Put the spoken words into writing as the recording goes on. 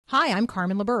Hi, I'm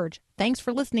Carmen LaBerge. Thanks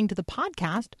for listening to the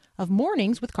podcast of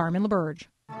Mornings with Carmen LaBerge.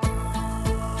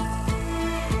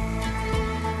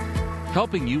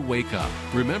 Helping you wake up,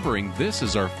 remembering this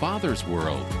is our Father's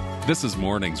world. This is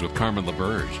Mornings with Carmen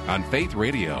LaBerge on Faith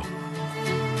Radio. If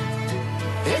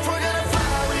we're gonna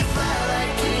fly, we fly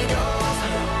like eagles.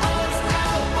 Arms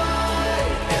out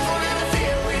wide. If we're gonna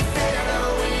fear, we fear no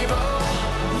evil.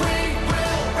 We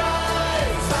will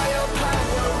rise. By your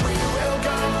power, we will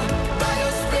go. By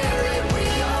your spirit, we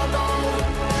are bold.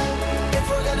 If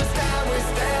we're gonna stand, we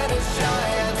stand as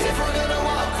giants. If we're gonna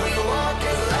walk, we walk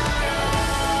as lions.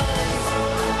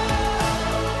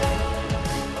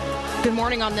 Good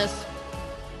morning on this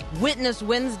Witness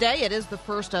Wednesday. It is the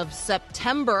 1st of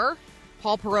September.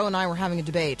 Paul Perot and I were having a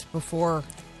debate before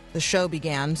the show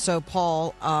began. So,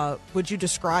 Paul, would you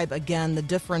describe again the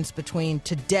difference between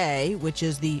today, which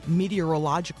is the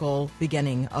meteorological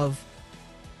beginning of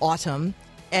autumn,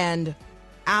 and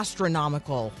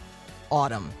astronomical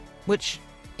autumn, which,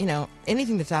 you know,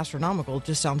 anything that's astronomical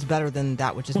just sounds better than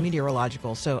that which is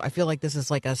meteorological. So I feel like this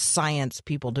is like a science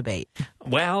people debate.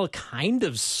 Well, kind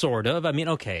of, sort of. I mean,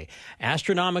 okay,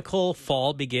 astronomical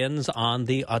fall begins on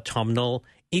the autumnal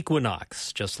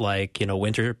equinox, just like, you know,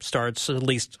 winter starts, at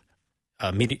least,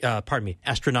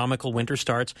 astronomical winter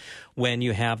starts when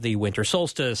you have the winter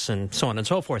solstice and so on and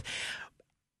so forth.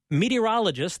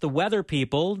 Meteorologists, the weather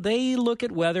people, they look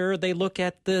at weather, they look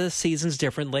at the seasons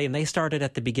differently, and they started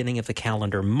at the beginning of the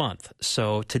calendar month.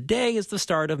 So today is the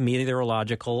start of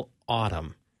meteorological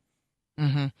autumn.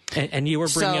 Mm-hmm. And you were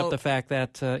bringing up the fact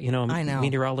that, I know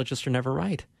meteorologists are never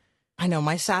right. I know.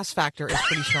 My sass factor is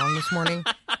pretty strong this morning.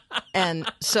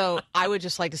 And so I would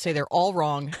just like to say they're all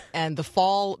wrong. And the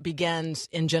fall begins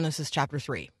in Genesis chapter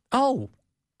 3. Oh,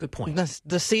 good point.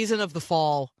 The season of the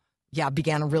fall,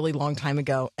 began a really long time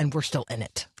ago, and we're still in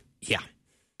it. Yeah.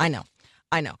 I know.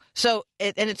 So,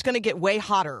 it's going to get way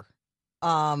hotter,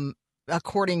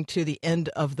 according to the end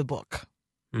of the book.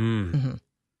 Mm-hmm.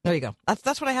 There you go.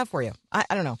 That's what I have for you. I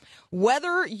don't know.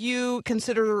 Whether you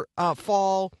consider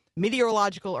fall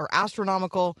meteorological or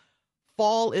astronomical,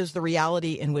 fall is the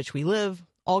reality in which we live.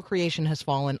 All creation has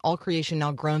fallen. All creation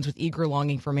now groans with eager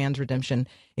longing for man's redemption.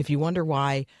 If you wonder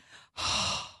why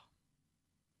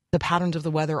the patterns of the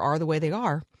weather are the way they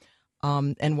are,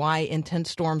 and why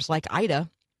intense storms like Ida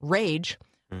rage,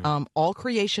 all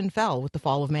creation fell with the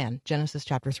fall of man. Genesis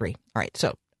chapter 3. All right,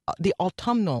 so the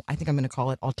autumnal, I think I'm going to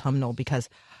call it autumnal because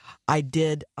I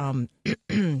did, I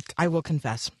will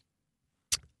confess,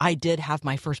 I did have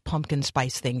my first pumpkin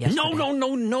spice thing yesterday.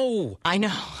 No. I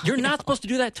know. You're not supposed to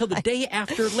do that till the day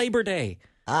after Labor Day.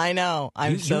 I know.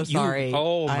 I'm so sorry.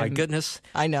 Oh, my goodness.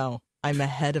 I know. I'm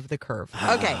ahead of the curve.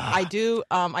 Okay, I do.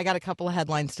 I got a couple of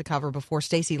headlines to cover before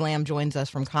Stacey Lamb joins us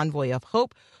from Convoy of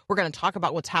Hope. We're going to talk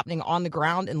about what's happening on the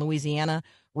ground in Louisiana,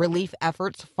 relief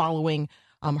efforts following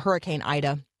Hurricane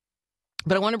Ida.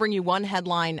 But I want to bring you one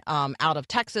headline out of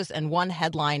Texas and one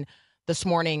headline this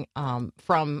morning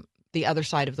from the other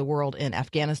side of the world in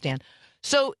Afghanistan.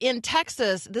 So in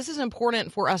Texas, this is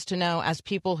important for us to know as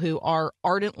people who are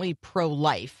ardently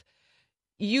pro-life.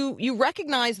 You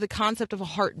recognize the concept of a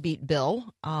heartbeat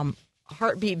bill.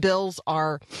 Heartbeat bills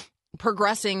are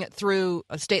progressing through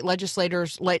state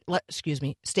legislatures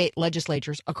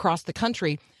across the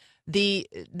country. The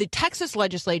Texas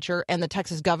legislature and the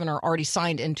Texas governor already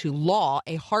signed into law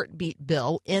a heartbeat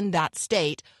bill in that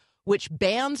state, which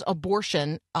bans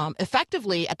abortion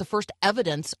effectively at the first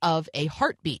evidence of a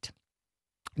heartbeat.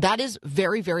 That is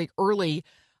very, very early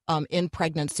in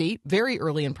pregnancy, very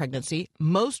early in pregnancy.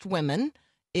 Most women,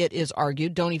 it is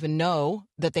argued, don't even know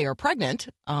that they are pregnant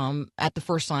at the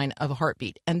first sign of a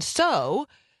heartbeat. And so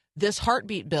this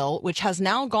heartbeat bill, which has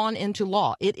now gone into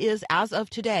law, it is, as of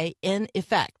today, in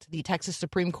effect. The Texas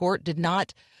Supreme Court did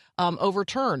not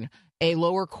overturn a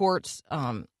lower court's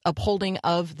upholding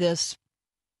of this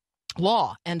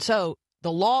law. And so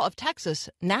the law of Texas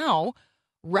now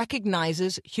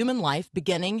recognizes human life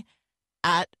beginning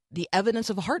at the evidence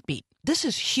of a heartbeat. This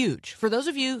is huge. For those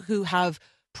of you who have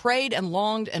prayed and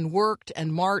longed and worked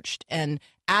and marched and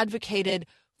advocated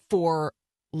for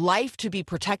life to be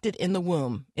protected in the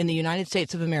womb in the United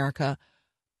States of America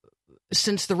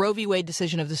since the Roe v. Wade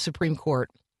decision of the Supreme Court,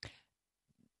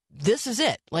 this is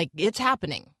it. Like, it's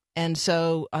happening. And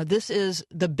so this is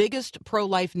the biggest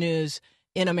pro-life news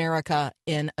in America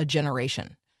in a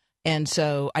generation. And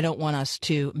so I don't want us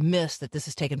to miss that this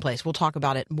has taken place. We'll talk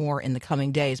about it more in the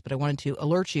coming days, but I wanted to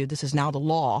alert you this is now the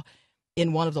law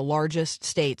in one of the largest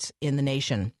states in the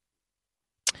nation.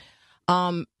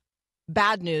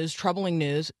 Bad news, troubling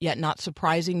news, yet not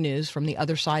surprising news from the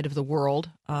other side of the world.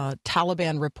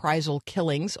 Taliban reprisal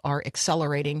killings are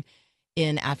accelerating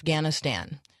in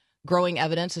Afghanistan. growing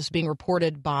evidence is being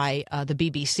reported by the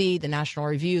BBC, the National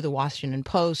Review, the Washington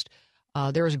Post.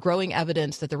 There is growing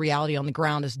evidence that the reality on the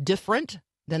ground is different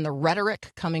than the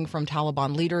rhetoric coming from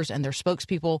Taliban leaders and their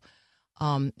spokespeople.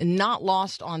 Not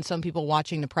lost on some people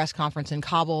watching the press conference in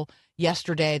Kabul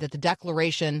yesterday that the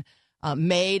declaration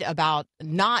made about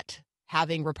not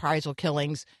having reprisal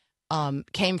killings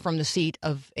came from the seat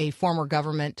of a former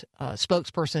government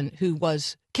spokesperson who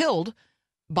was killed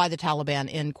by the Taliban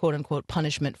in quote-unquote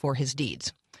punishment for his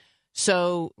deeds.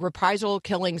 So reprisal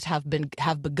killings have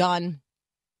begun.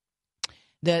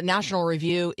 The National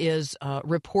Review is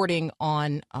reporting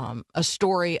on a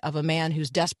story of a man who's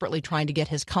desperately trying to get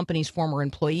his company's former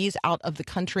employees out of the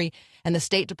country, and the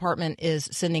State Department is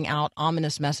sending out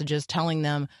ominous messages telling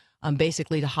them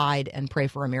basically to hide and pray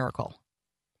for a miracle.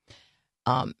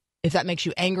 If that makes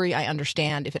you angry, I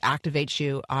understand. If it activates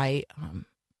you, I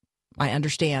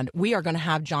understand. We are going to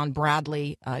have John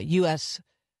Bradley, U.S.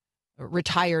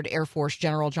 retired Air Force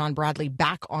General John Bradley,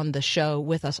 back on the show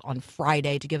with us on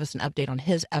Friday to give us an update on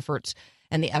his efforts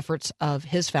and the efforts of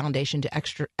his foundation to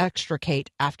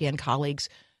extricate Afghan colleagues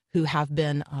who have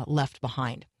been left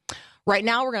behind. Right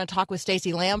now, we're going to talk with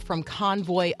Stacey Lamb from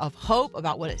Convoy of Hope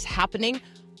about what is happening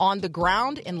on the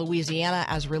ground in Louisiana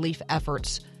as relief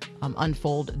efforts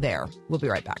unfold there. We'll be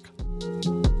right back.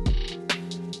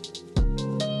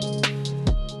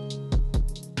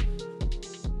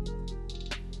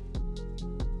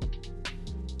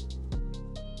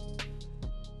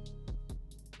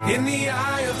 In the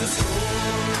eye of the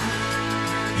storm,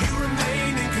 you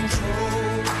remain in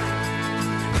control.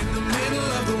 In the middle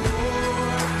of the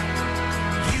war,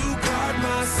 you guard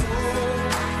my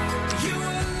soul. You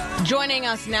alone. Joining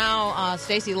us now,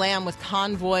 Stacey Lamb with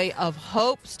Convoy of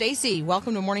Hope. Stacey,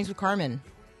 welcome to Mornings with Carmen.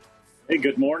 Hey,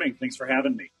 good morning. Thanks for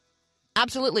having me.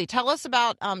 Absolutely. Tell us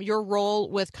about your role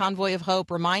with Convoy of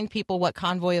Hope. Remind people what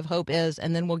Convoy of Hope is,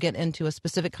 and then we'll get into a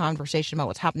specific conversation about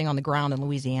what's happening on the ground in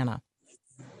Louisiana.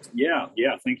 Yeah,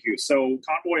 thank you. So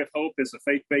Convoy of Hope is a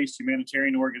faith-based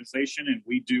humanitarian organization, and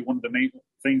we do one of the main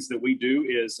things that we do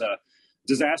is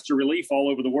disaster relief all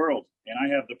over the world. And I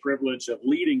have the privilege of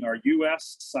leading our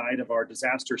U.S. side of our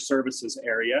disaster services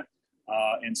area.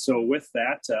 And so with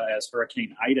that, as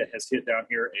Hurricane Ida has hit down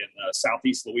here in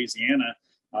southeast Louisiana,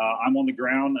 I'm on the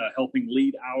ground helping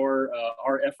lead our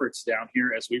efforts down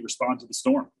here as we respond to the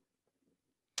storm.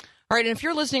 All right, and if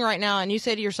you're listening right now and you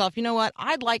say to yourself, you know what,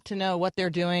 I'd like to know what they're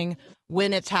doing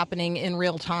when it's happening in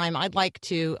real time. I'd like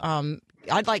to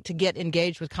get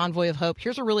engaged with Convoy of Hope.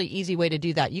 Here's a really easy way to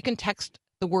do that. You can text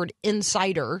the word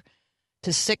insider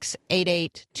to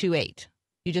 68828.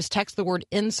 You just text the word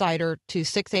insider to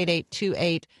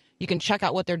 68828. You can check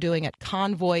out what they're doing at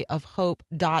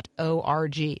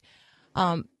convoyofhope.org.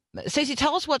 Stacey,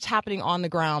 tell us what's happening on the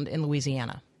ground in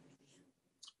Louisiana.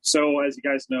 So as you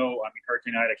guys know,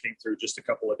 Hurricane Ida came through just a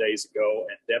couple of days ago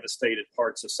and devastated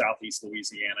parts of southeast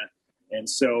Louisiana. And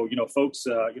so, folks,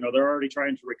 they're already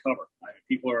trying to recover.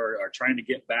 People are trying to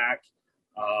get back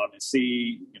and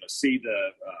see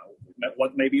the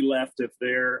what may be left of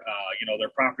their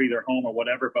property, their home or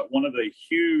whatever. But one of the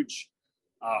huge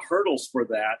hurdles for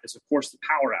that is, of course, the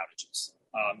power outages.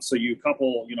 So you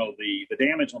couple, the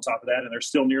damage on top of that, and there's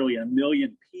still nearly 1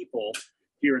 million people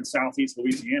here in southeast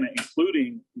Louisiana,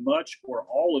 including much or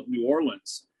all of New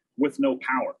Orleans, with no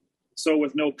power. So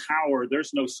with no power,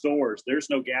 there's no stores, there's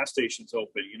no gas stations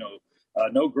open,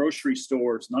 no grocery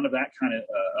stores, none of that kind of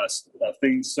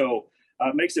thing. So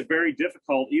it makes it very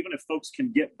difficult, even if folks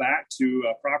can get back to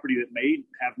a property that may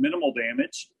have minimal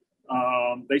damage,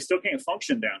 they still can't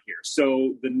function down here.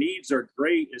 So the needs are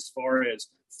great as far as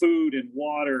food and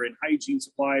water and hygiene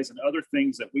supplies and other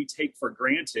things that we take for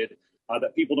granted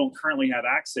that people don't currently have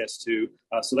access to.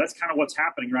 So that's kind of what's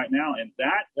happening right now. And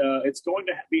that it's going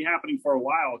to be happening for a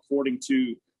while, according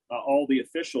to all the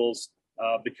officials,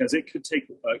 because it could take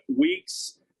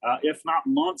weeks, if not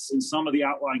months, in some of the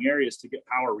outlying areas to get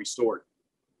power restored.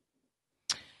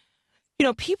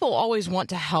 People always want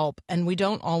to help, and we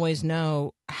don't always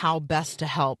know how best to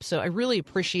help. So I really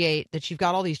appreciate that you've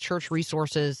got all these church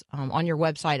resources on your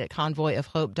website at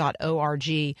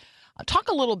convoyofhope.org. Talk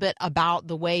a little bit about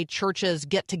the way churches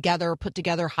get together, put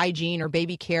together hygiene or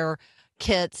baby care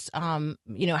kits,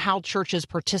 how churches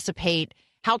participate,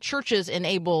 how churches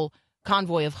enable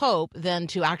Convoy of Hope then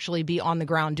to actually be on the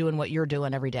ground doing what you're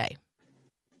doing every day.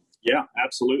 Yeah,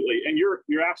 absolutely. And you're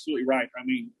absolutely right.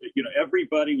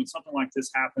 Everybody, when something like this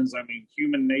happens,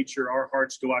 human nature, our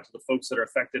hearts go out to the folks that are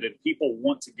affected, and people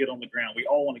want to get on the ground. We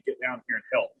all want to get down here and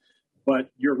help.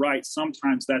 But you're right.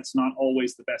 Sometimes that's not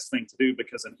always the best thing to do,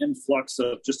 because an influx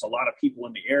of just a lot of people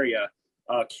in the area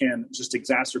can just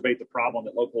exacerbate the problem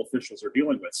that local officials are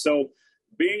dealing with. So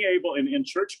being able, in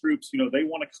church groups, they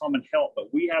want to come and help,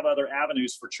 but we have other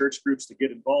avenues for church groups to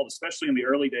get involved, especially in the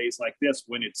early days like this,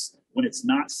 when it's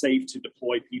not safe to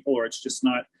deploy people, or it's just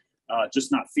not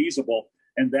feasible.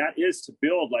 And that is to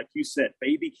build, like you said,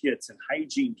 baby kits and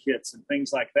hygiene kits and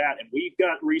things like that. And we've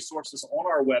got resources on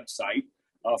our website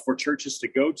for churches to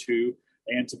go to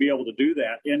and to be able to do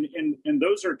that. And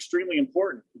those are extremely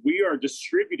important. We are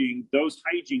distributing those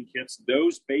hygiene kits,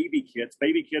 those baby kits.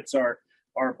 Baby kits are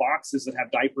boxes that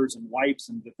have diapers and wipes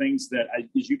and the things that,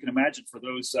 as you can imagine, for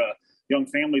those young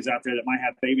families out there that might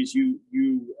have babies, you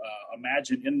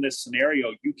imagine in this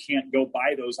scenario, you can't go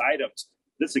buy those items.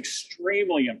 That's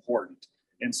extremely important.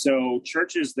 And so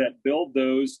churches that build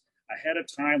those ahead of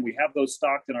time, we have those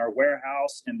stocked in our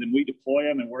warehouse, and then we deploy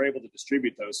them and we're able to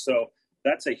distribute those. So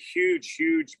that's a huge,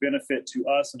 huge benefit to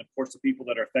us and, of course, the people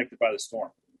that are affected by the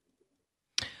storm.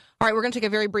 All right, we're going to take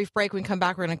a very brief break. When we come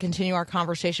back, we're going to continue our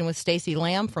conversation with Stacey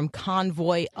Lamb from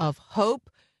Convoy of Hope.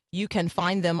 You can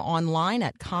find them online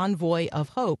at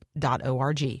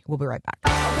convoyofhope.org. We'll be right back.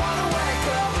 I wanna wake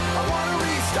up, I wanna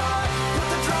restart, put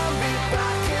the drum beat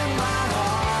back in my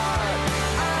heart.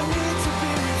 I need to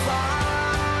be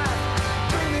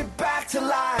revived, bring me back to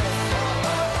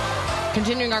life.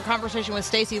 Continuing our conversation with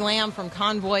Stacey Lamb from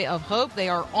Convoy of Hope. They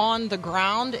are on the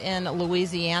ground in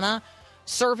Louisiana,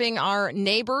 serving our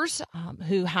neighbors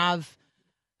who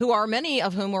are many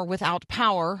of whom are without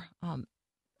power.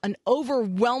 An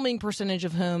overwhelming percentage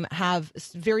of whom have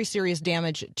very serious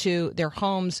damage to their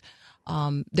homes.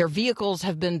 Their vehicles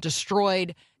have been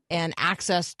destroyed, and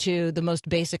access to the most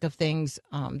basic of things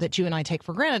that you and I take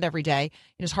for granted every day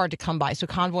is hard to come by. So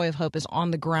Convoy of Hope is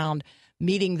on the ground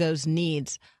meeting those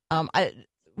needs.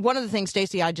 One of the things,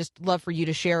 Stacey, I just love for you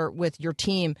to share with your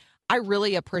team, I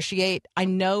really appreciate, I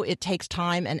know it takes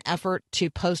time and effort to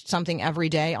post something every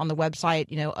day on the website,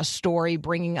 a story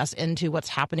bringing us into what's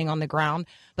happening on the ground,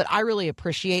 but I really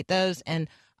appreciate those. And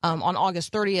on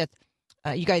August 30th,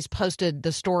 you guys posted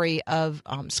the story of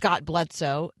Scott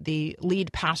Bledsoe, the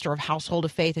lead pastor of Household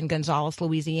of Faith in Gonzales,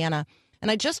 Louisiana. And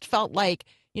I just felt like,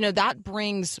 that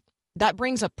brings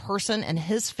a person and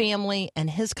his family and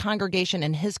his congregation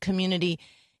and his community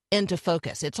into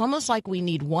focus. It's almost like we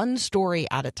need one story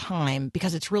at a time,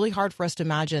 because it's really hard for us to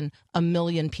imagine a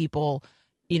million people,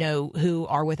 who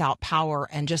are without power,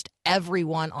 and just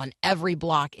everyone on every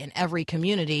block in every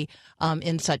community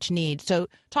in such need. So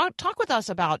talk with us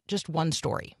about just one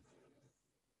story.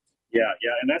 Yeah.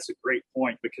 And that's a great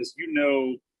point, because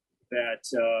that,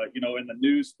 in the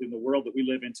news, in the world that we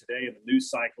live in today, in the news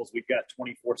cycles, we've got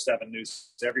 24/7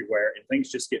 news everywhere, and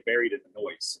things just get buried in the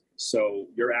noise. So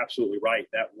you're absolutely right.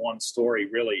 That one story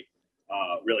really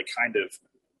kind of,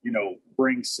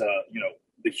 brings,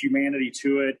 the humanity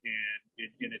to it,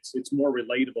 and it's more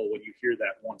relatable when you hear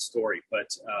that one story.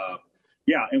 But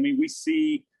we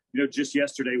see, just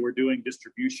yesterday we're doing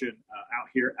distribution out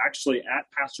here, actually at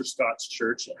Pastor Scott's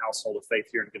church at Household of Faith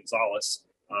here in Gonzales.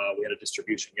 We had a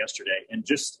distribution yesterday, and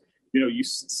just, you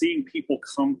seeing people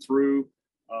come through,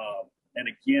 and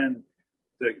again,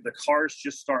 the cars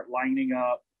just start lining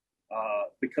up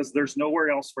because there's nowhere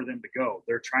else for them to go.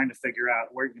 They're trying to figure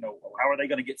out where, how are they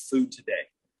going to get food today?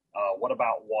 What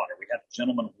about water? We had a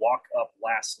gentleman walk up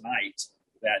last night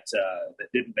that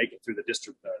didn't make it through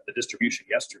the distribution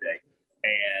yesterday,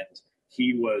 and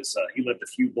he lived a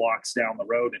few blocks down the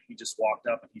road, and he just walked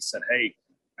up and he said, "Hey,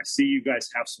 I see you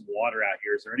guys have some water out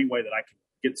here. Is there any way that I can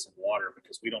get some water,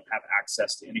 because we don't have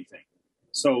access to anything?"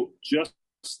 So just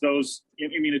those,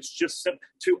 it's just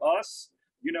to us,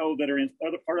 that are in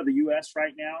other part of the U.S.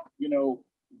 right now,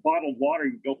 bottled water,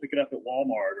 you go pick it up at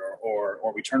Walmart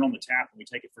or we turn on the tap and we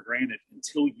take it for granted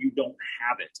until you don't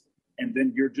have it. And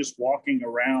then you're just walking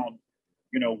around,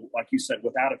 like you said,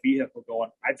 without a vehicle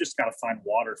going, I've just got to find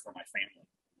water for my family.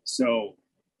 So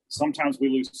sometimes we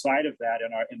lose sight of that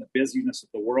in the busyness of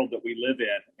the world that we live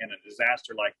in, and a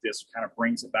disaster like this kind of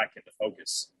brings it back into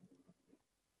focus.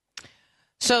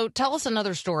 So tell us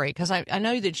another story, because I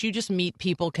know that you just meet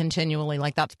people continually,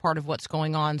 like that's part of what's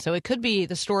going on. So it could be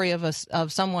the story of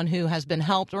someone who has been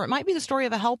helped, or it might be the story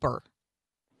of a helper.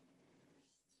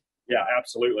 Yeah,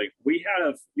 absolutely. We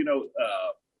have,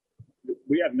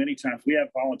 many times, we have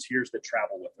volunteers that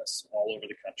travel with us all over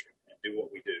the country and do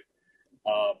what we do.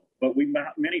 But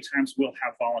many times we'll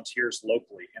have volunteers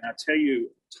locally. And I tell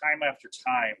you, time after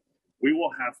time, we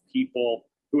will have people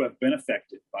who have been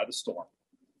affected by the storm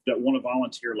that want to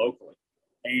volunteer locally.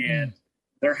 And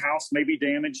their house may be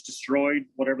damaged, destroyed,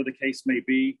 whatever the case may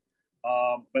be.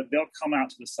 But they'll come out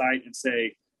to the site and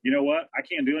say, you know what, I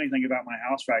can't do anything about my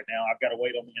house right now. I've got to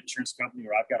wait on the insurance company,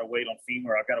 or I've got to wait on FEMA,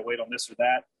 or I've got to wait on this or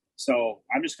that. So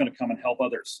I'm just going to come and help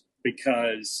others,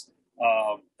 because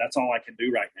That's all I can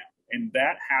do right now. And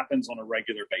that happens on a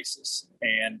regular basis.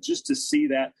 And just to see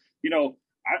that,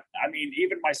 I mean,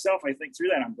 even myself, I think through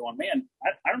that, I'm going, man,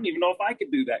 I don't even know if I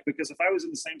could do that, because if I was in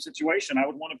the same situation, I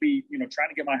would want to be, trying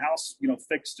to get my house,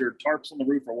 fixed or tarps on the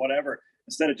roof or whatever,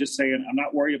 instead of just saying, I'm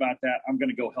not worried about that. I'm going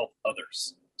to go help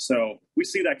others. So we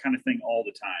see that kind of thing all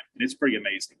the time, and it's pretty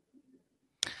amazing.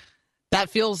 That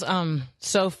feels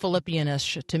so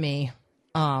Philippian-ish to me,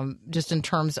 just in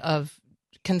terms of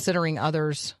considering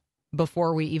others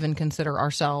before we even consider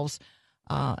ourselves.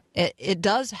 It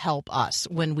does help us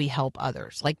when we help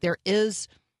others. Like there is,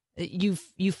 you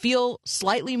feel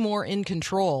slightly more in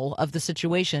control of the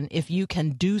situation if you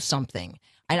can do something.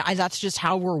 And that's just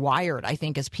how we're wired, I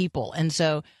think, as people. And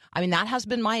so, I mean, that has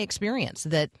been my experience,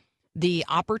 that the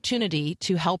opportunity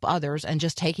to help others and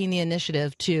just taking the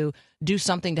initiative to do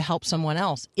something to help someone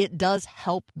else, it does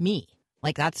help me.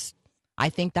 Like I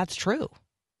think that's true.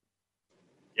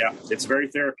 Yeah, it's very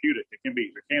therapeutic. It can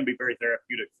be very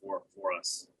therapeutic for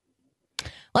us.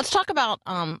 Let's talk about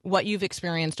what you've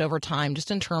experienced over time,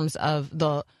 just in terms of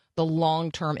the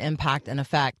long-term impact and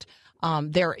effect.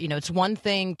 It's one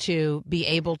thing to be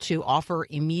able to offer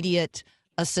immediate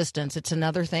assistance. It's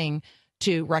another thing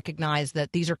to recognize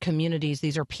that these are communities,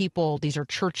 these are people, these are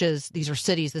churches, these are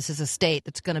cities. This is a state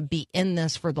that's going to be in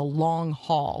this for the long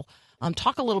haul.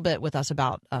 Talk a little bit with us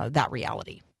about that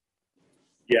reality.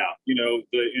 Yeah,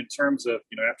 in terms of,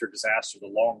 after disaster, the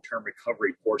long-term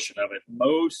recovery portion of it,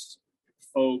 most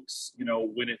folks,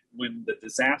 when the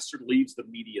disaster leaves the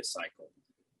media cycle,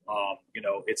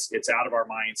 it's out of our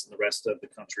minds in the rest of the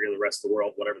country or the rest of the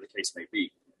world, whatever the case may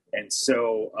be. And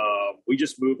so we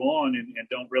just move on and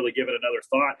don't really give it another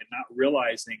thought, and not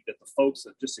realizing that the folks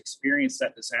that just experienced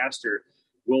that disaster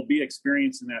will be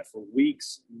experiencing that for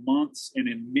weeks, months, and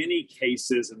in many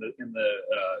cases in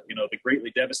the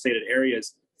greatly devastated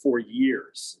areas for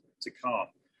years to come.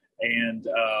 And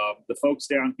the folks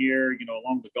down here,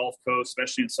 along the Gulf Coast,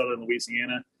 especially in southern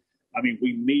Louisiana, I mean,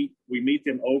 we meet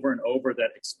them over and over that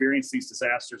experience these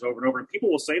disasters over and over. And people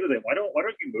will say to them, "Why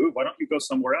don't you move? Why don't you go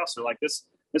somewhere else?" They're like, "This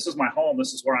is my home.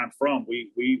 This is where I'm from.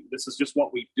 This is just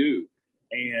what we do."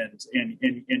 And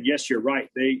yes, you're right.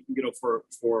 They,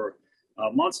 for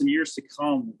months and years to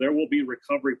come, there will be a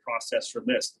recovery process from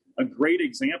this. A great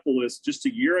example is just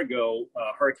a year ago,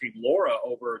 Hurricane Laura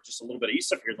over just a little bit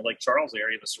east of here in the Lake Charles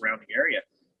area, the surrounding area.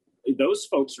 Those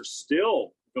folks are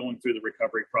still going through the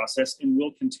recovery process and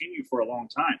will continue for a long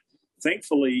time.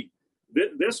 Thankfully,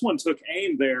 this one took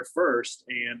aim there first,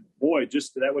 and boy,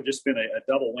 that would just been a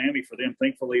double whammy for them.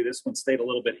 Thankfully, this one stayed a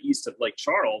little bit east of Lake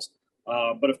Charles.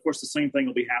 But of course, the same thing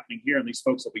will be happening here, and these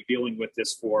folks will be dealing with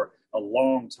this for a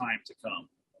long time to come.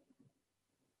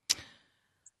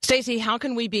 Stacey, how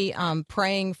can we be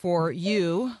praying for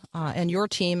you and your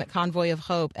team at Convoy of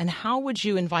Hope, and how would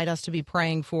you invite us to be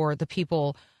praying for the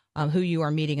people who you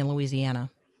are meeting in Louisiana?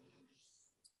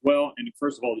 Well, and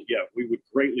first of all, we would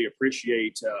greatly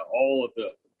appreciate all of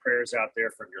the prayers out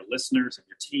there from your listeners and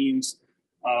your teams.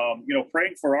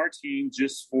 Praying for our team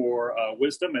just for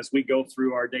wisdom as we go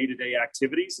through our day-to-day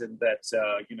activities, and that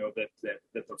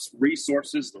the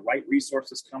resources, the right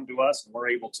resources, come to us, and we're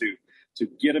able to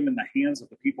get them in the hands of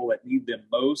the people that need them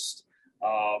most,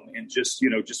 and just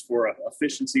for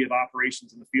efficiency of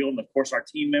operations in the field, and of course our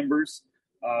team members,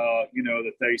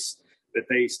 that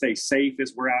they stay safe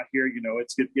as we're out here.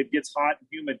 It gets hot and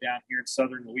humid down here in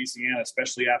southern Louisiana,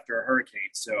 especially after a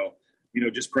hurricane. So,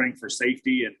 just praying for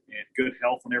safety and good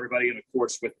health on everybody. And of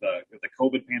course, with the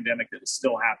COVID pandemic that is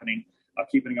still happening,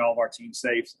 keeping all of our team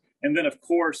safe. And then, of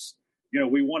course,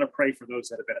 we want to pray for those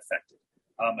that have been affected.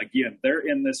 Again, they're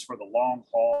in this for the long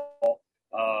haul.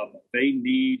 They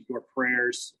need your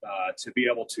prayers to be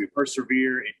able to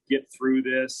persevere and get through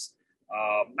this.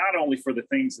 Not only for the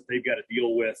things that they've got to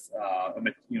deal with, on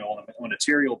a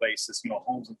material basis,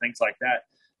 homes and things like that,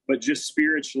 but just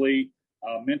spiritually,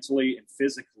 mentally, and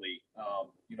physically,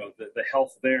 the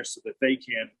health there, so that they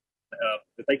can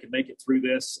make it through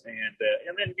this,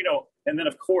 and then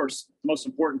of course the most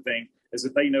important thing is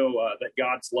that they know that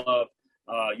God's love,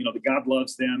 that God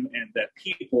loves them, and that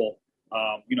people,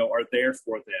 are there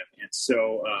for them, and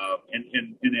so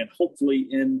and then hopefully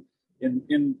in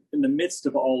the midst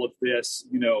of all of this,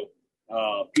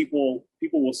 people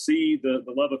will see the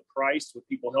love of Christ with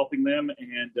people helping them,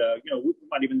 and we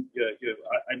might even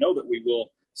I know that we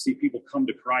will see people come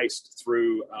to Christ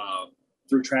through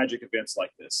tragic events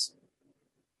like this.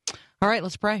 All right,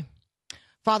 let's pray.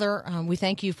 Father, we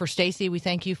thank you for Stacey. We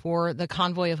thank you for the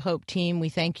Convoy of Hope team. We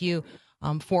thank you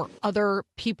for other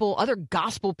people, other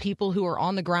gospel people who are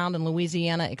on the ground in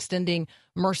Louisiana, extending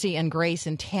mercy and grace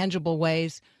in tangible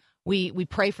ways. We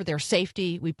pray for their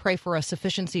safety. We pray for a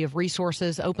sufficiency of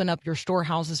resources. Open up your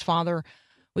storehouses, Father.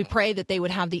 We pray that they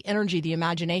would have the energy, the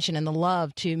imagination, and the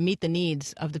love to meet the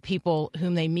needs of the people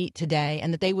whom they meet today,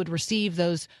 and that they would receive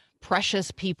those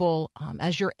precious people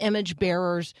as your image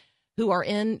bearers who are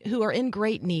in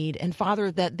great need. And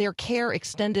Father, that their care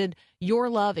extended, your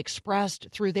love expressed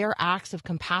through their acts of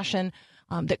compassion,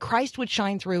 that Christ would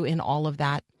shine through in all of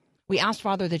that. We ask,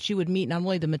 Father, that you would meet not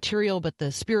only the material, but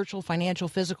the spiritual, financial,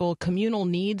 physical, communal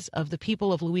needs of the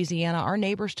people of Louisiana, our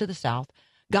neighbors to the south.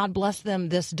 God bless them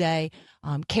this day.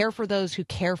 Care for those who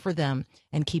care for them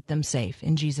and keep them safe.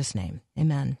 In Jesus' name,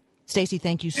 amen. Stacey,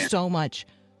 thank you so much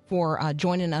for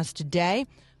joining us today.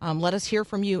 Let us hear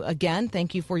from you again.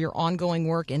 Thank you for your ongoing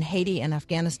work in Haiti and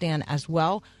Afghanistan as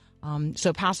well.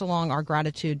 So pass along our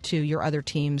gratitude to your other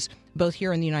teams, both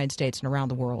here in the United States and around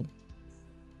the world.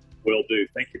 Will do.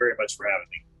 Thank you very much for having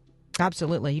me.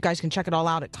 Absolutely. You guys can check it all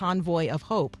out at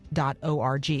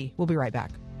convoyofhope.org. We'll be right back.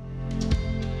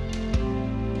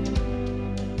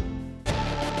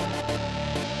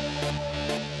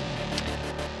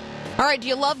 All right. Do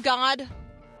you love God?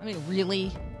 I mean,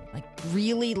 really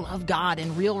love God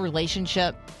in real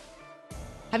relationship?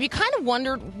 Have you kind of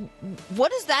wondered,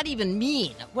 what does that even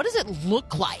mean? What does it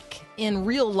look like in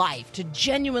real life to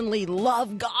genuinely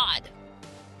love God?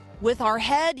 With our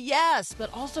head, yes,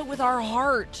 but also with our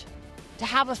heart. To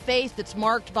have a faith that's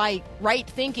marked by right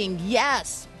thinking,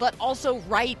 yes, but also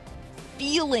right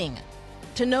feeling.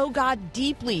 To know God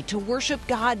deeply, to worship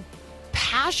God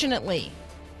passionately.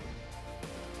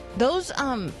 Those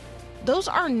are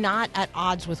not at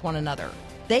odds with one another.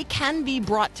 They can be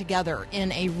brought together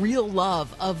in a real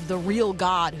love of the real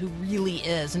God who really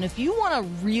is. And if you want to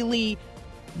really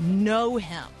know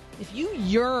him, if you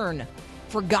yearn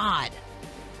for God,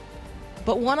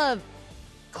 but want a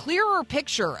clearer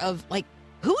picture of like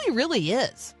who he really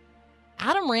is,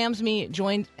 Adam Ramsey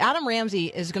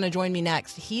is going to join me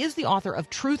next. He is the author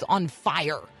of Truth on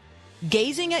Fire,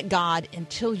 Gazing at God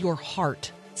Until Your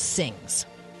Heart Sings.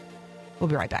 We'll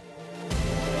be right back.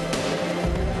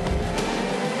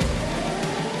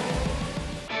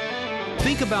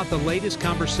 Think about the latest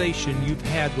conversation you've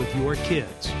had with your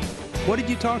kids. What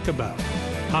did you talk about?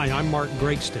 Hi, I'm Mark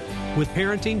Gregston with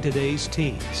Parenting Today's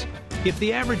Teens. If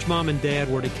the average mom and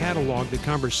dad were to catalog the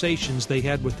conversations they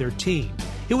had with their teen,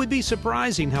 it would be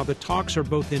surprising how the talks are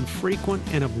both infrequent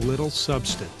and of little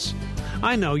substance.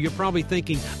 I know you're probably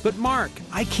thinking, but Mark,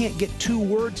 I can't get 2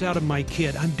 words out of my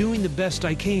kid. I'm doing the best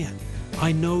I can.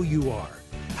 I know you are.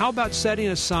 How about setting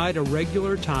aside a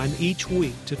regular time each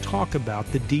week to talk about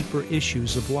the deeper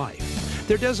issues of life?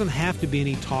 There doesn't have to be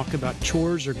any talk about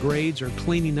chores or grades or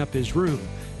cleaning up his room.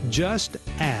 Just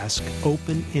ask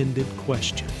open-ended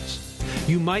questions.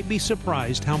 You might be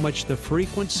surprised how much the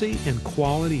frequency and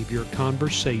quality of your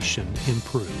conversation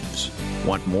improves.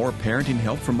 Want more parenting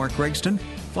help from Mark Gregston?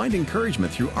 Find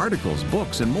encouragement through articles,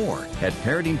 books, and more at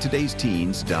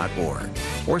parentingtodaysteens.org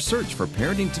or search for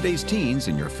Parenting Today's Teens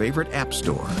in your favorite app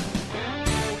store.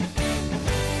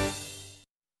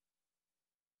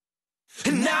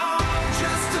 And now I'm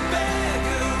just a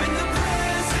beggar in the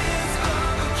presence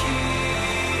of a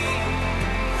king.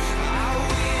 I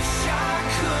wish I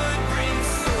could bring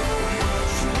so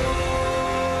much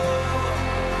more,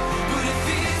 but if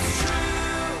it's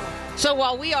true. So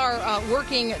while we are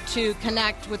working to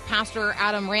connect with Pastor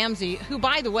Adam Ramsey, who,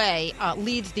 by the way,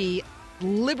 leads the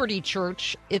Liberty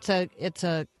Church. It's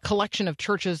a collection of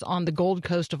churches on the Gold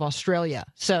Coast of Australia.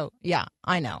 So, yeah,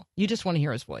 I know. You just want to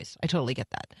hear his voice. I totally get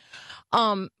that.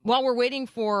 While we're waiting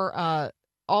for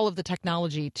all of the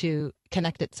technology to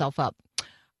connect itself up,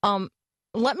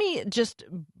 let me just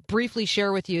briefly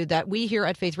share with you that we here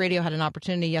at Faith Radio had an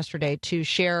opportunity yesterday to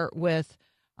share with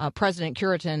President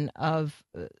Curitin of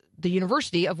the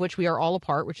university of which we are all a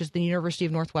part, which is the University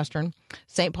of Northwestern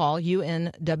St. Paul,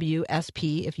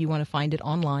 UNWSP, if you want to find it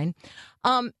online.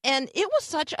 And it was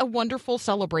such a wonderful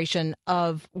celebration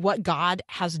of what God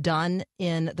has done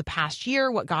in the past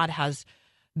year, what God has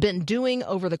been doing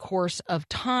over the course of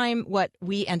time, what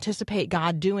we anticipate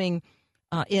God doing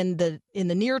in the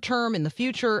near term, in the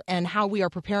future, and how we are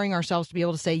preparing ourselves to be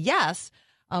able to say yes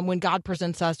when God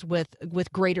presents us with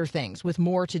greater things, with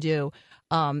more to do.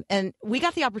 And we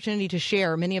got the opportunity to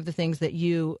share many of the things that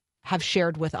you have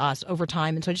shared with us over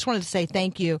time. And so I just wanted to say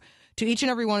thank you to each and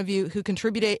every one of you who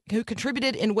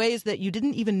contributed in ways that you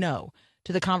didn't even know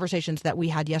to the conversations that we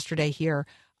had yesterday here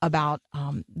about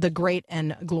the great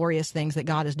and glorious things that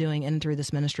God is doing in and through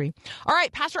this ministry. All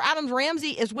right, Pastor Adam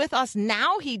Ramsey is with us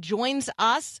now. He joins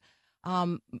us.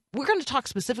 We're going to talk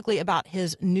specifically about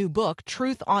his new book,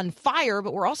 Truth on Fire,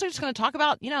 but we're also just going to talk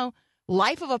about,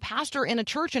 life of a pastor in a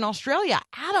church in Australia.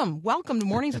 Adam, welcome to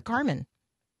Mornings with Carmen.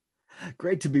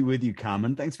 Great to be with you,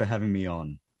 Carmen. Thanks for having me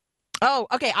on. Oh,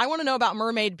 okay. I want to know about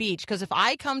Mermaid Beach, because if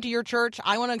I come to your church,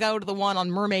 I want to go to the one on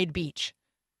Mermaid Beach.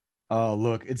 Oh,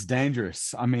 look, it's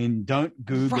dangerous. I mean, don't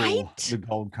Google the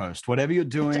Gold Coast. Whatever you're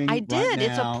doing I did. right now,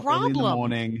 It's a early in the problem.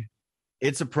 morning,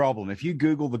 it's a problem. If you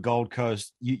Google the Gold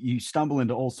Coast, you stumble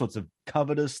into all sorts of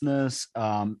covetousness.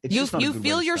 It's You just not a good way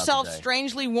feel to start yourself the day.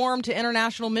 strangely warm to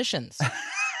international missions.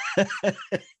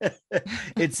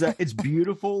 It's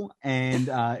beautiful, and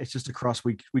it's just a cross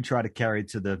we try to carry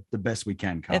to the best we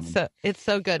can, Carmen. It's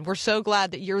so good. We're so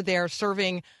glad that you're there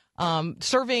serving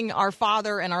our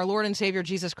Father and our Lord and Savior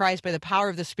Jesus Christ by the power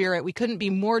of the Spirit. We couldn't be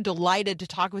more delighted to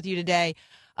talk with you today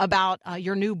about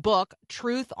your new book,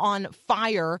 Truth on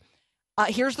Fire.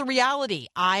 Here's the reality.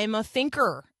 I'm a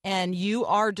thinker, and you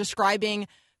are describing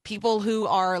people who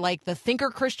are like the thinker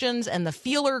Christians and the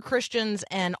feeler Christians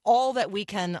and all that we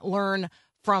can learn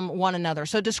from one another.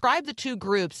 So describe the two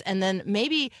groups, and then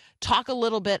maybe talk a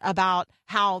little bit about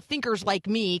how thinkers like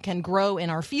me can grow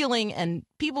in our feeling, and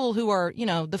people who are,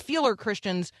 the feeler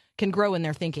Christians can grow in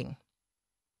their thinking.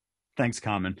 Thanks,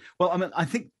 Carmen. Well, I mean, I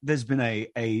think there's been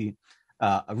a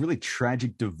really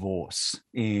tragic divorce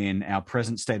in our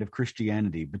present state of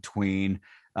Christianity between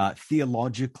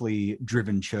theologically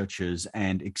driven churches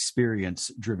and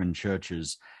experience-driven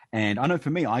churches. And I know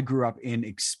for me, I grew up in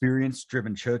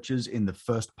experience-driven churches in the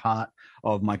first part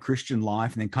of my Christian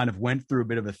life, and then kind of went through a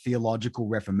bit of a theological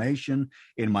reformation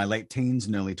in my late teens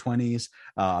and early 20s,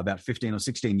 about 15 or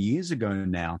 16 years ago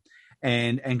now,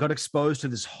 and got exposed to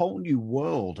this whole new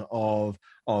world of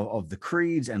the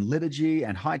creeds and liturgy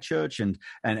and high church and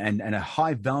a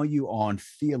high value on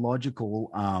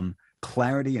theological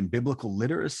clarity and biblical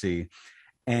literacy.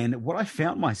 And what I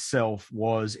found myself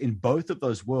was in both of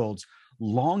those worlds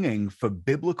longing for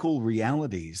biblical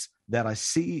realities that I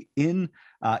see in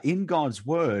God's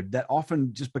word that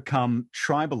often just become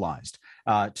tribalized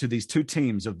to these two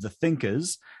teams of the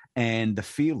thinkers and the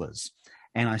feelers.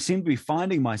 And I seem to be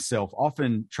finding myself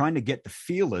often trying to get the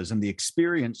feelers and the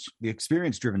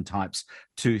experience-driven types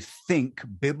to think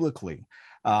biblically,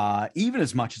 even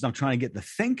as much as I'm trying to get the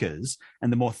thinkers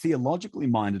and the more theologically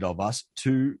minded of us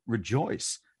to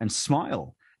rejoice and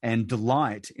smile and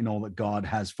delight in all that God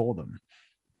has for them.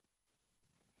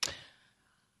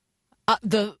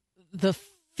 The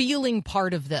feeling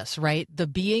part of this, right? The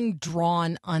being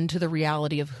drawn unto the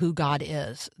reality of who God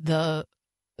is, the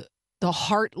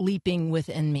heart leaping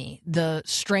within me, the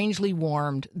strangely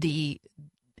warmed, the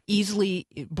easily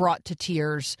brought to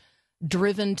tears,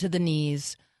 driven to the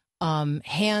knees,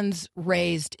 hands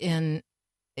raised in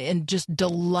just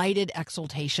delighted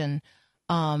exultation.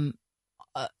 There's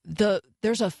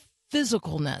a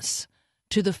physicalness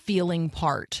to the feeling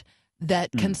part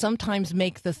that can sometimes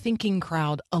make the thinking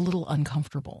crowd a little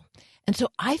uncomfortable. And so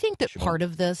I think that part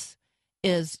of this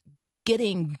is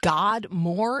getting God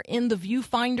more in the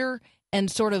viewfinder and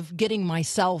sort of getting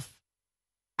myself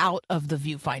out of the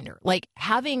viewfinder, like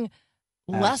having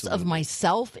less of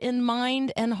myself in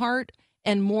mind and heart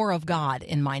and more of God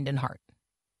in mind and heart.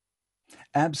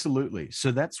 Absolutely.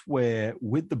 So that's where,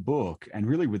 with the book and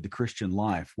really with the Christian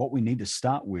life, what we need to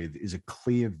start with is a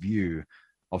clear view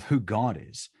of who God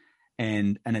is.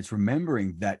 And it's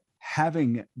remembering that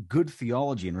having good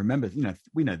theology, and remember,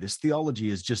 we know this theology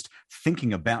is just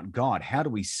thinking about God. How do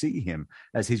we see him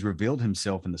as he's revealed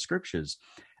himself in the scriptures?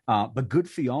 But good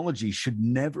theology should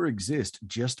never exist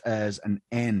just as an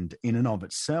end in and of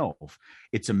itself.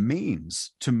 It's a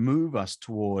means to move us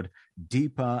toward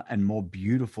deeper and more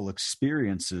beautiful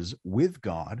experiences with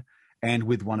God and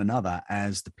with one another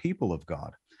as the people of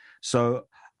God. So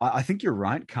I think you're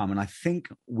right, Carmen. I think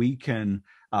we can,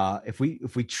 if we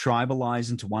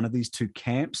tribalize into one of these two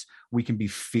camps, we can be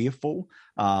fearful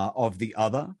of the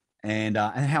other. And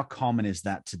how common is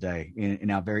that today in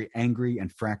our very angry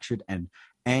and fractured and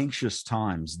anxious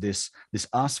times, this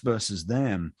us versus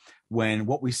them, when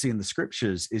what we see in the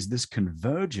scriptures is this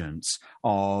convergence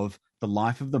of the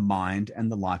life of the mind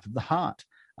and the life of the heart.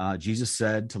 Jesus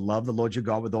said to love the Lord your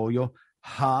God with all your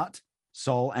heart,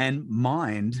 soul, and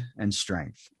mind and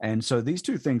strength. And so these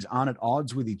two things aren't at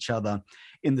odds with each other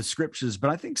in the scriptures, but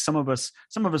I think some of us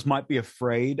might be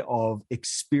afraid of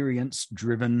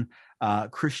experience-driven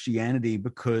Christianity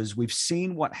because we've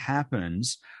seen what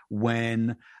happens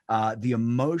when the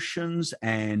emotions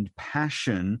and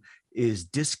passion is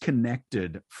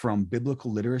disconnected from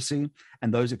biblical literacy,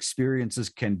 and those experiences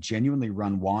can genuinely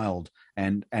run wild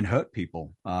and hurt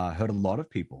people, hurt a lot of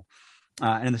people.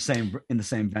 And in the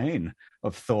same vein,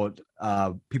 of thought.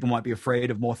 People might be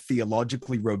afraid of more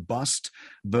theologically robust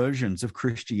versions of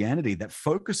Christianity that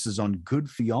focuses on good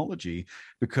theology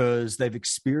because they've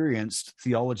experienced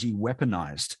theology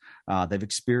weaponized. They've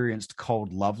experienced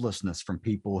cold lovelessness from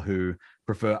people who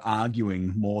prefer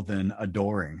arguing more than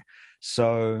adoring.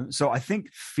 So I think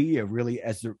fear really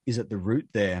is at the root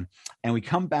there. And we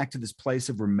come back to this place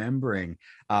of remembering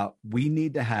we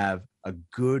need to have a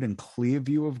good and clear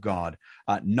view of God,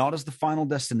 not as the final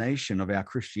destination of our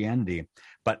Christianity,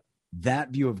 but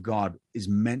that view of God is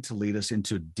meant to lead us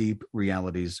into deep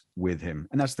realities with him.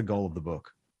 And that's the goal of the book.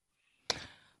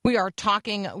 We are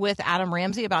talking with Adam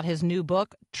Ramsey about his new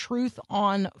book, Truth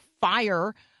on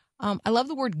Fire. I love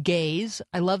the word gaze.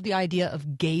 I love the idea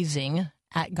of gazing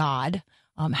at God,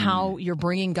 how you're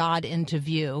bringing God into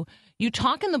view. You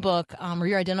talk in the book where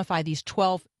you identify these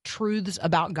 12 truths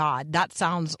about God. That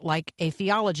sounds like a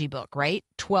theology book, right?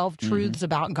 12 truths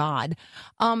about God.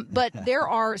 But there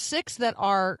are 6 that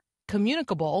are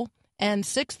communicable and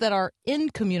 6 that are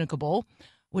incommunicable,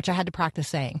 which I had to practice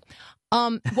saying.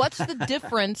 What's the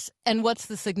difference and what's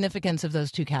the significance of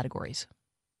those 2 categories?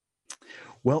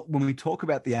 Well, when we talk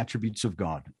about the attributes of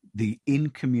God, the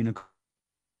incommunicable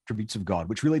attributes of God,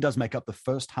 which really does make up the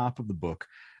first half of the book.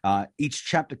 Each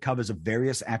chapter covers a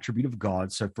various attribute of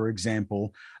God. So, for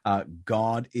example,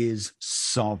 God is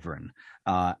sovereign.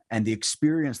 And the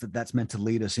experience that that's meant to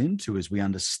lead us into as we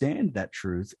understand that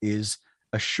truth is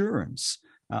assurance.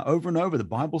 Over and over, the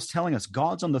Bible's telling us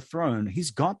God's on the throne.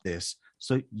 He's got this,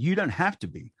 so you don't have to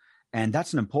be. And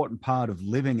that's an important part of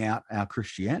living out our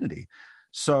Christianity.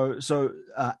 So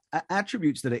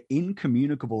attributes that are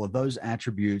incommunicable are those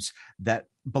attributes that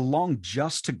belong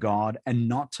just to God and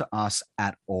not to us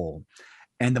at all.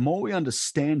 And the more we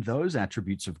understand those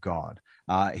attributes of God,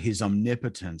 his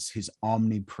omnipotence, his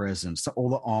omnipresence, all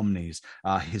the omnis,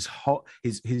 his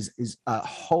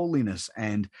holiness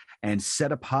and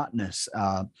set apartness,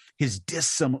 his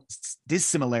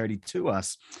dissimilarity to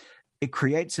us, it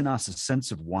creates in us a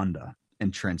sense of wonder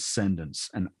and transcendence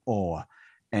and awe.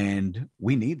 And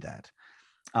we need that.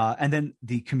 And then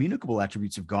the communicable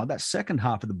attributes of God, that second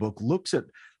half of the book looks at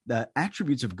the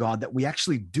attributes of God that we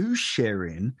actually do share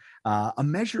in a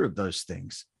measure of those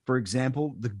things. For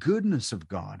example, the goodness of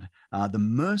God, the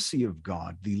mercy of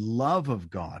God, the love of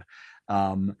God,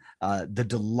 the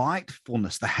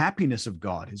delightfulness, the happiness of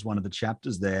God is one of the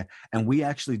chapters there. And we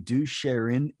actually do share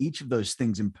in each of those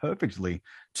things imperfectly,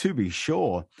 to be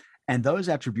sure. And those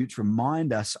attributes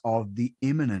remind us of the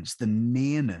immanence, the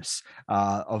nearness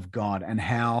of God, and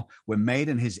how we're made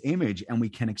in his image, and we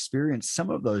can experience some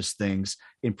of those things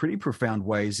in pretty profound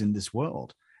ways in this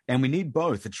world. And we need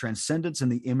both the transcendence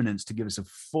and the immanence to give us a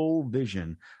full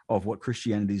vision of what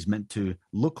Christianity is meant to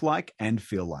look like and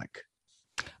feel like.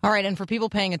 All right, and for people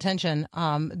paying attention,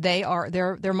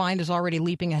 their mind is already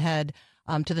leaping ahead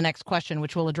to the next question,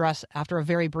 which we'll address after a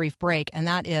very brief break, and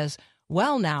that is,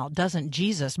 well, now, doesn't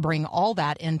Jesus bring all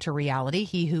that into reality,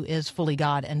 he who is fully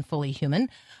God and fully human?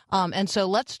 And so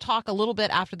let's talk a little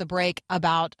bit after the break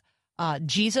about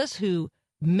Jesus, who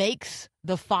makes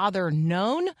the Father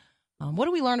known. What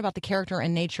do we learn about the character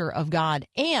and nature of God?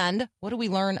 And what do we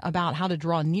learn about how to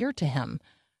draw near to him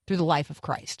through the life of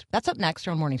Christ? That's up next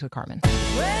here on Mornings with Carmen.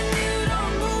 When you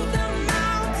don't move the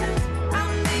mountains,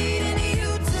 I'm needing you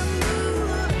to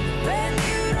move. When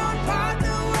you don't part the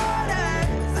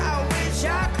waters, I wish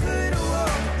I could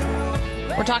walk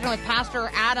through. We're talking with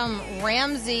Pastor Adam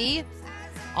Ramsey,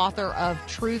 author of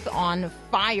Truth on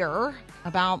Fire,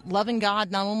 about loving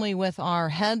God not only with our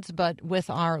heads, but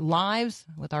with our lives,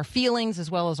 with our feelings,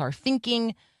 as well as our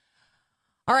thinking.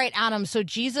 All right, Adam, so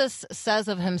Jesus says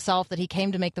of himself that he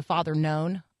came to make the Father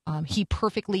known. He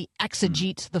perfectly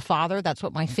exegetes the Father. That's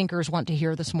what my thinkers want to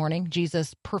hear this morning.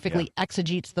 Jesus perfectly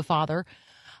exegetes the Father.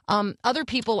 Other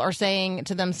people are saying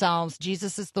to themselves,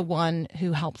 Jesus is the one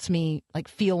who helps me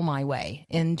feel my way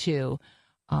into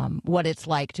what it's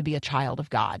like to be a child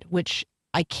of God, which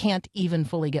I can't even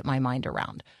fully get my mind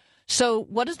around. So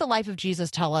what does the life of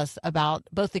Jesus tell us about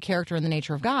both the character and the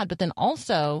nature of God, but then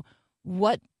also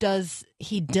what does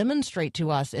he demonstrate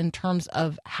to us in terms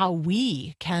of how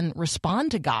we can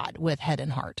respond to God with head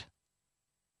and heart?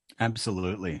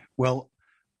 Absolutely. Well,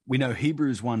 we know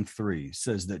Hebrews 1:3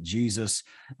 says that Jesus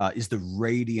is the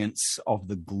radiance of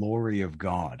the glory of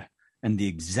God and the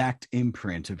exact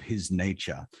imprint of his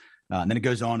nature. And then it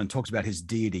goes on and talks about his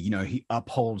deity. You know, he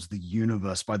upholds the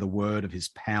universe by the word of his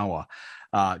power.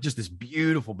 Just this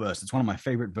beautiful verse. It's one of my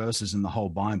favorite verses in the whole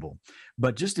Bible.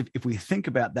 But just if we think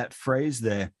about that phrase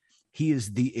there, he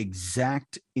is the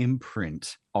exact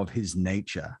imprint of his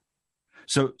nature.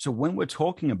 So when we're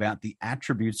talking about the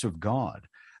attributes of God,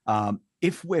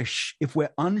 if we're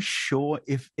unsure,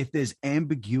 if there's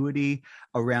ambiguity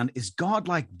around, is God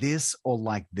like this or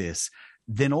like this,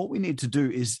 then all we need to do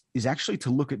is actually to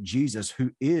look at Jesus,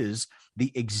 who is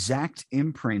the exact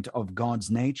imprint of God's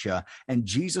nature. And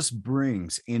Jesus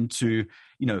brings into,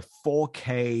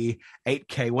 4K,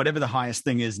 8K, whatever the highest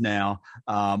thing is now,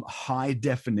 high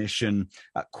definition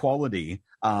quality,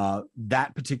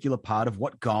 that particular part of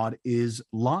what God is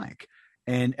like.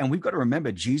 And we've got to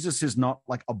remember, Jesus is not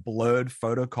like a blurred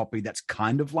photocopy that's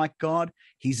kind of like God.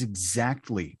 He's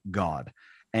exactly God.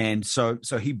 And so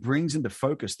he brings into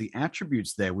focus the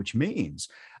attributes there, which means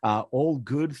all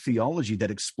good theology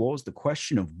that explores the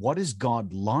question of what is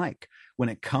God like when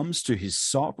it comes to his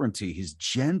sovereignty, his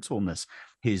gentleness,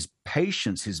 his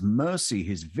patience, his mercy,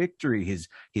 his victory,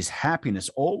 his happiness,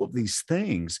 all of these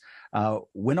things.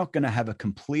 We're not going to have a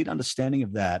complete understanding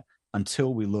of that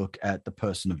until we look at the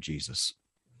person of Jesus.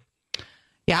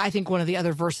 Yeah, I think one of the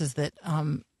other verses that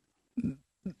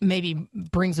maybe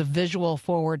brings a visual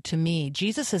forward to me,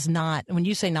 Jesus is not, when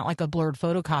you say not like a blurred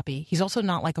photocopy, he's also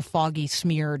not like a foggy,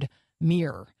 smeared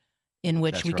mirror in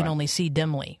which That's we can right. only see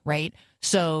dimly, right?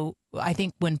 So I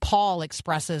think when Paul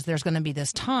expresses there's going to be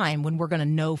this time when we're going to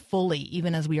know fully,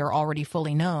 even as we are already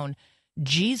fully known,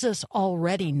 Jesus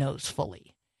already knows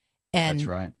fully. And, That's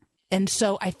right. And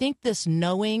so I think this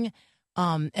knowing,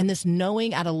 and this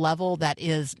knowing at a level that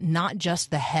is not just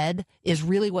the head, is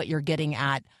really what you're getting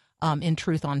at in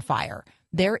Truth on Fire.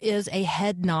 There is a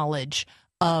head knowledge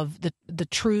of the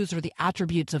truths or the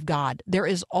attributes of God. There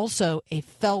is also a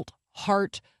felt,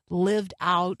 heart, lived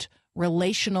out,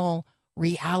 relational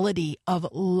reality of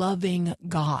loving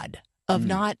God, of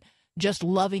not just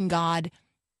loving God,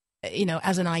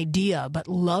 as an idea, but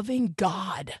loving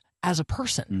God as a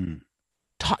person.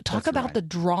 Talk about right. the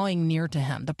drawing near to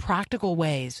him, the practical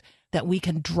ways that we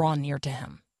can draw near to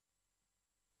him.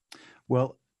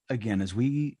 Well, again, as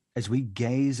we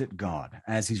gaze at God,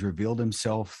 as he's revealed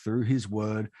himself through his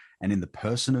word and in the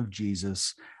person of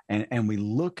Jesus, and we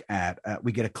look at,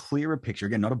 we get a clearer picture,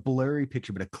 again, not a blurry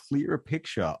picture, but a clearer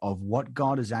picture of what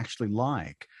God is actually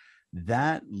like.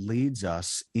 That leads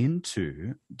us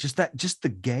into just the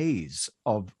gaze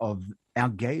of our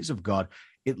gaze of God.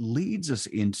 It leads us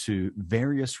into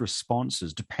various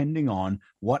responses depending on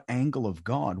what angle of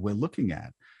God we're looking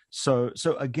at. So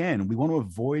again, we want to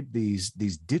avoid these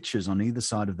ditches on either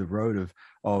side of the road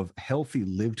of healthy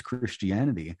lived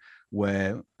Christianity,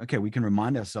 where, okay, we can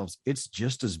remind ourselves it's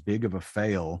just as big of a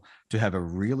fail to have a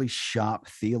really sharp,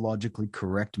 theologically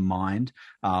correct mind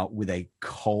with a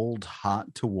cold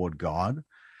heart toward God.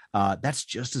 That's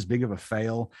just as big of a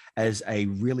fail as a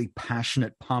really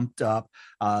passionate, pumped up,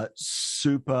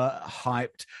 super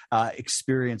hyped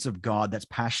experience of God that's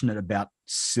passionate about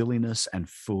silliness and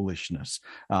foolishness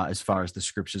as far as the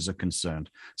scriptures are concerned.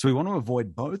 So we want to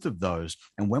avoid both of those.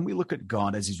 And when we look at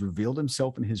God as he's revealed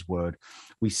himself in his word,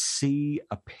 we see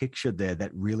a picture there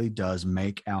that really does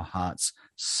make our hearts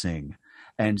sing.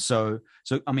 And so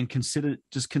I mean, consider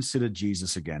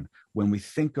Jesus again. When we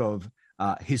think of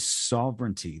his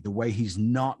sovereignty, the way he's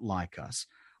not like us.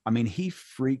 I mean, he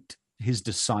freaked his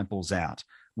disciples out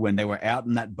when they were out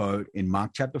in that boat in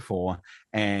Mark chapter 4,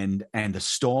 and the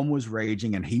storm was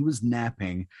raging and he was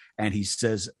napping, and he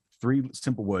says 3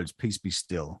 simple words, "Peace, be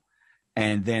still."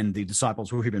 And then the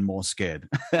disciples were even more scared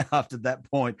after that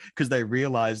point, because they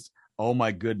realized, oh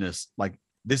my goodness, like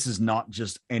this is not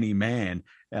just any man.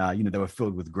 They were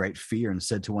filled with great fear and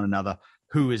said to one another,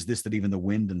 "Who is this that even the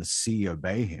wind and the sea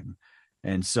obey him?"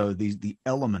 And so the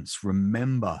elements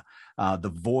remember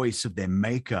the voice of their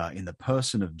maker in the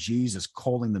person of Jesus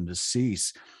calling them to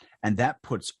cease. And that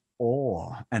puts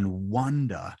awe and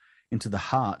wonder into the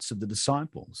hearts of the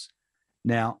disciples.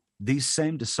 Now, these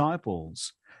same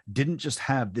disciples didn't just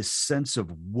have this sense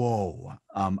of woe,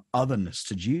 otherness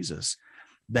to Jesus.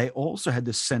 They also had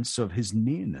this sense of his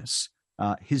nearness,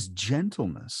 his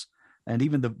gentleness. And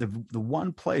even the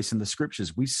one place in the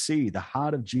scriptures we see the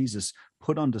heart of Jesus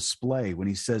put on display when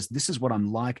he says, "This is what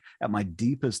I'm like at my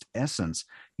deepest essence."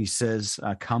 He says,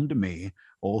 "Come to me,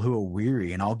 all who are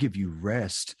weary, and I'll give you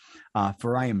rest,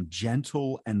 for I am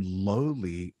gentle and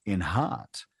lowly in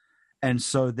heart." And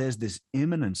so there's this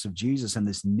immanence of Jesus and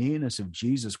this nearness of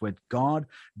Jesus where God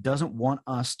doesn't want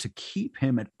us to keep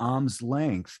him at arm's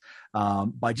length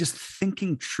by just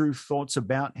thinking true thoughts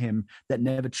about him that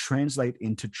never translate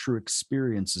into true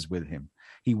experiences with him.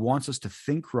 He wants us to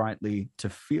think rightly,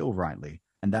 to feel rightly.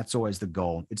 And that's always the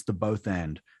goal. It's the both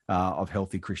end of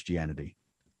healthy Christianity.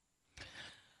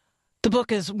 The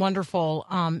book is wonderful.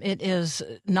 It is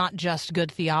not just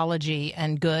good theology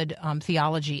and good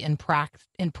theology in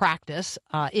practice.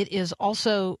 It is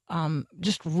also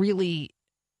just really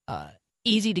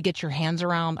easy to get your hands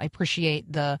around. I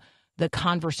appreciate the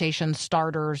conversation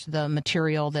starters, the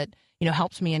material that,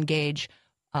 helps me engage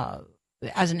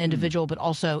as an individual, but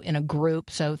also in a group.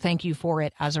 So thank you for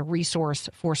it as a resource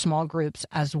for small groups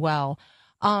as well.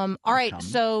 All right.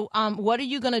 So what are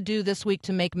you going to do this week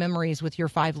to make memories with your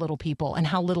 5 little people, and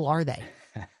how little are they?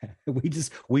 We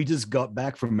just got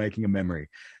back from making a memory.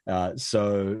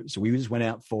 So we just went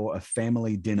out for a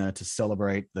family dinner to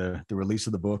celebrate the release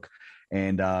of the book.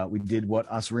 And we did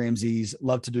what us Ramseys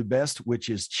love to do best, which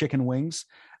is chicken wings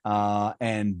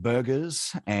and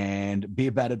burgers and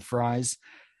beer battered fries.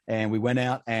 And we went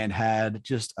out and had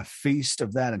just a feast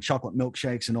of that, and chocolate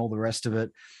milkshakes and all the rest of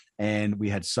it. And we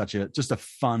had just a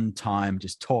fun time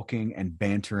just talking and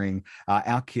bantering.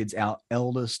 Our kids, our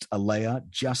eldest, Alea,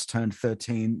 just turned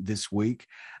 13 this week.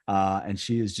 And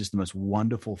she is just the most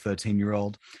wonderful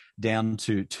 13-year-old, down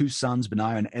to 2 sons,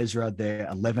 Benaiah and Ezra. They're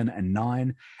 11 and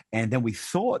 9. And then we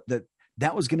thought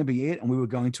that was going to be it, and we were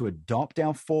going to adopt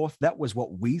our 4th. That was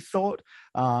what we thought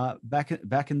back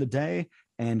in the day.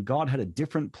 And God had a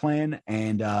different plan.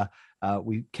 And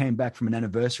we came back from an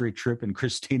anniversary trip, and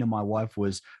Christina, my wife,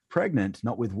 was pregnant,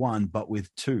 not with 1, but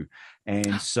with 2.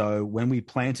 And so when we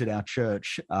planted our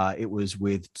church, it was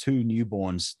with 2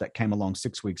 newborns that came along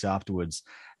 6 weeks afterwards.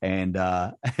 And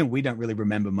we don't really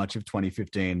remember much of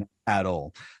 2015 at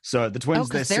all. So the twins,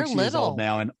 they're 6 years old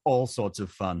now, and all sorts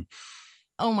of fun.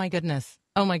 Oh, my goodness.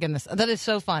 Oh, my goodness. That is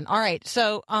so fun. All right.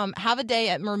 So have a day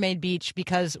at Mermaid Beach,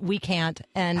 because we can't.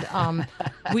 And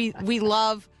we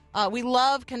love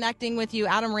connecting with you.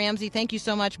 Adam Ramsey, thank you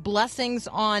so much. Blessings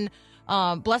on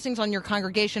your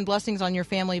congregation, blessings on your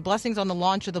family, blessings on the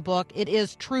launch of the book. It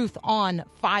is Truth on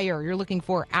Fire. You're looking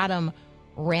for Adam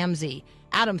Ramsey.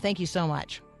 Adam, thank you so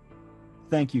much.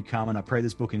 Thank you, Carmen. I pray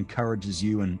this book encourages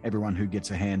you and everyone who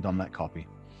gets a hand on that copy.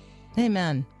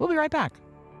 Amen. We'll be right back.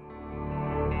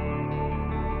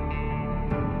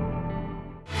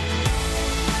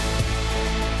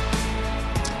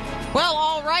 Well,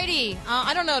 all righty.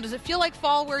 I don't know. Does it feel like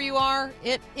fall where you are?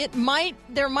 It might.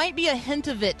 There might be a hint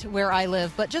of it where I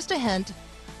live, but just a hint.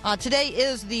 Today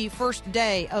is the first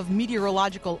day of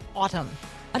meteorological autumn.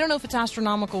 I don't know if it's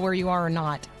astronomical where you are or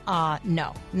not.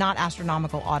 No, not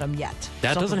astronomical autumn yet.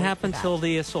 That doesn't happen till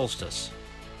the solstice.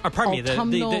 Or pardon me,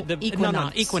 the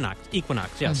equinox.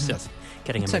 Equinox. Yes.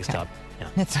 Getting it mixed up. Yeah.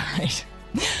 It's all right.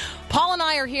 Paul and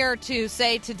I are here to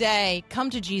say today, come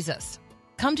to Jesus.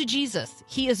 Come to Jesus.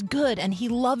 He is good, and he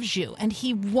loves you, and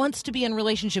he wants to be in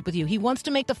relationship with you. He wants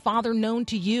to make the Father known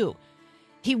to you.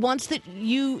 He wants that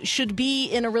you should be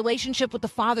in a relationship with the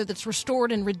Father that's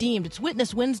restored and redeemed. It's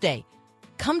Witness Wednesday.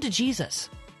 Come to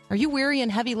Jesus. Are you weary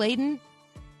and heavy laden?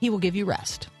 He will give you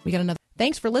rest. We got another.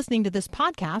 Thanks for listening to this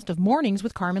podcast of Mornings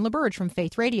with Carmen LaBerge from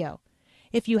Faith Radio.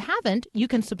 If you haven't, you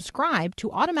can subscribe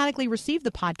to automatically receive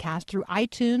the podcast through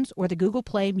iTunes or the Google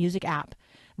Play Music app.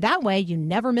 That way, you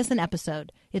never miss an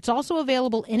episode. It's also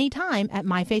available anytime at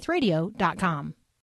myfaithradio.com.